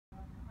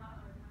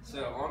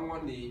So on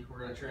one knee, we're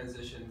going to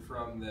transition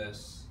from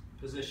this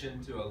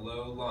position to a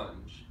low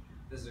lunge.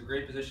 This is a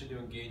great position to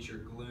engage your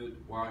glute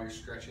while you're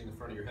stretching the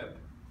front of your hip.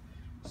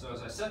 So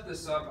as I set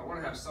this up, I want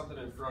to have something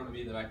in front of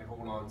me that I can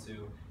hold on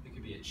to. It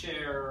could be a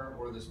chair,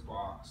 or this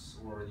box,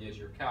 or the edge of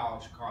your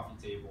couch,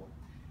 coffee table.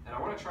 And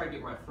I want to try to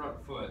get my front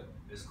foot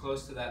as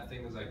close to that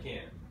thing as I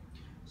can.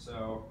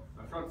 So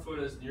my front foot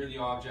is near the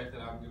object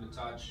that I'm going to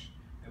touch,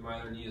 and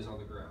my other knee is on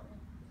the ground.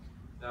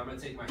 Now I'm going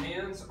to take my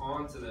hands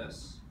onto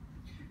this,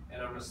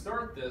 and I'm going to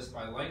start this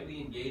by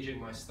lightly engaging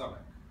my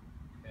stomach.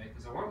 Okay?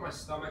 Because I want my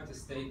stomach to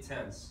stay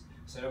tense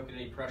so I don't get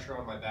any pressure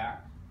on my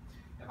back.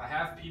 If I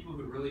have people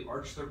who really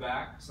arch their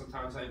back,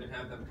 sometimes I even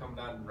have them come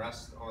down and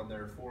rest on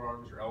their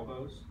forearms or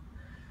elbows.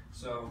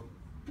 So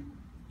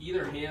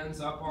either hands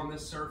up on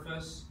this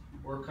surface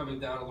or coming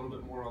down a little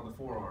bit more on the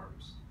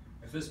forearms.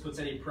 If this puts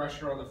any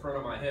pressure on the front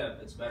of my hip,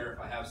 it's better if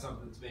I have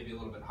something that's maybe a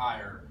little bit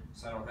higher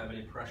so I don't have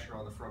any pressure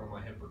on the front of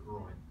my hip or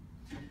groin.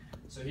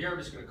 So here I'm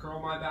just going to curl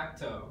my back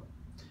toe,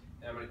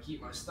 and I'm going to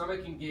keep my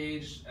stomach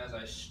engaged as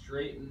I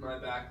straighten my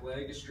back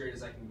leg as straight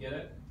as I can get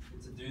it. And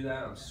to do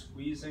that, I'm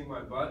squeezing my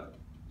butt.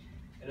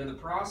 And in the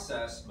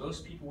process,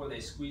 most people, when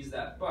they squeeze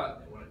that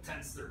butt, they want to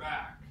tense their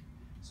back.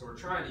 So we're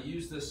trying to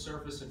use this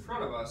surface in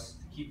front of us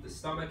to keep the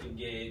stomach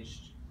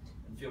engaged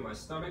and feel my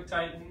stomach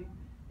tighten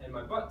and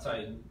my butt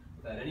tighten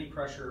without any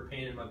pressure or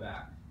pain in my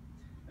back.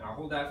 And I'll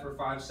hold that for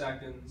 5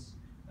 seconds,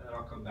 and then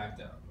I'll come back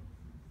down.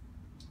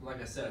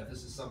 Like I said, if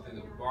this is something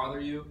that would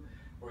bother you,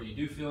 or you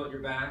do feel it in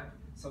your back,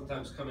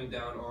 sometimes coming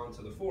down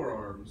onto the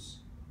forearms,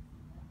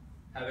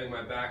 having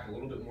my back a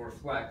little bit more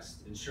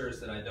flexed ensures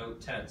that I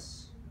don't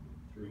tense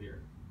through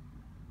here.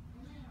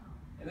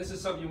 And this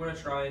is something you want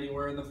to try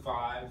anywhere in the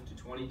 5 to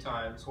 20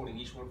 times, holding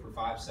each one for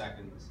 5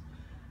 seconds.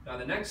 Now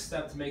the next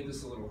step to make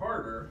this a little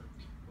harder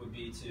would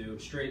be to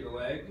straighten the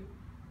leg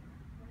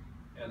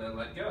and then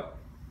let go.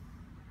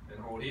 And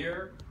hold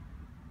here,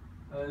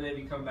 and then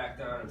maybe come back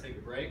down and take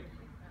a break.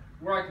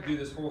 Or I could do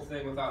this whole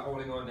thing without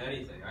holding on to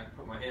anything. I could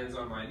put my hands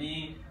on my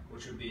knee,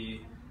 which would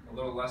be a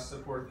little less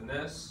support than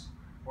this,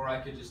 or I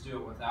could just do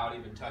it without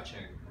even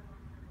touching.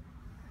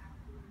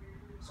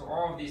 So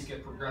all of these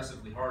get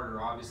progressively harder.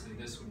 Obviously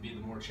this would be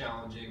the more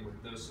challenging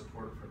with no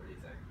support from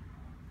anything.